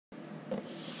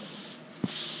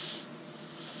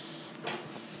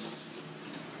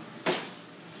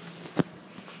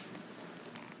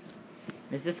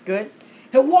Is this good?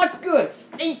 Hey, what's good?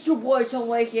 It's your boy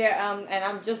Chongwei here, and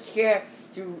I'm just here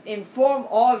to inform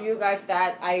all of you guys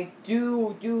that I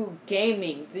do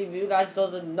gaming. See if you guys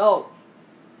doesn't know.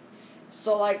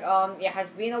 So like it has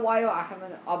been a while. I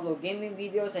haven't uploaded gaming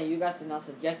videos, and you guys did not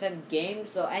suggest any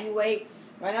games. So anyway,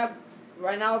 right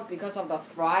now because of the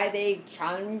Friday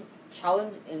challenge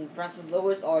in Francis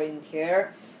Lewis or in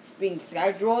here, it's being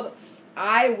scheduled.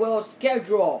 I will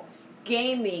schedule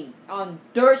gaming on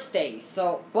Thursday.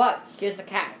 So, but here's the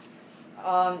catch.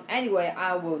 Anyway,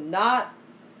 I will not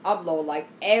upload like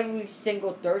every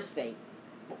single Thursday,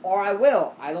 or I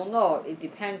will. I don't know. It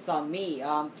depends on me.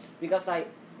 Because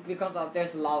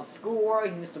there's a lot of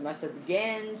schoolwork. New semester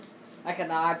begins. I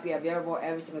cannot be available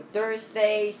every single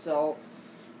Thursday. So,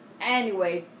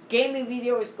 anyway, gaming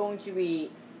video is going to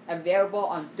be available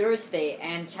on Thursday,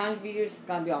 and challenge videos is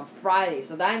gonna be on Friday.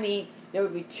 So that means there will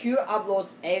be 2 uploads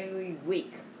every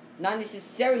week. Not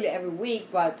necessarily every week,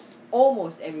 but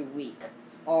almost every week,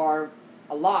 or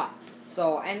a lot.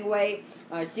 So anyway,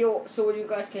 so what you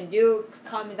guys can do,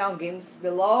 comment down games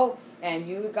below, and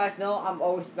you guys know I'm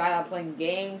always bad at playing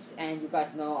games, and you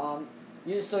guys know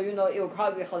you know it will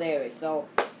probably be hilarious. So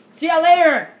see ya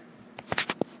later.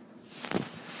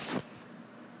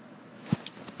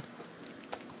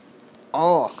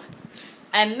 Oh,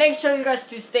 and make sure you guys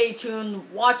to stay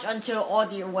tuned, watch until all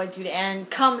the way to the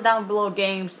end, comment down below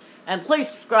games, and please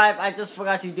subscribe. I just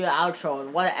forgot to do the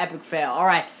outro. What an epic fail.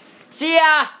 Alright, see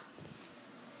ya!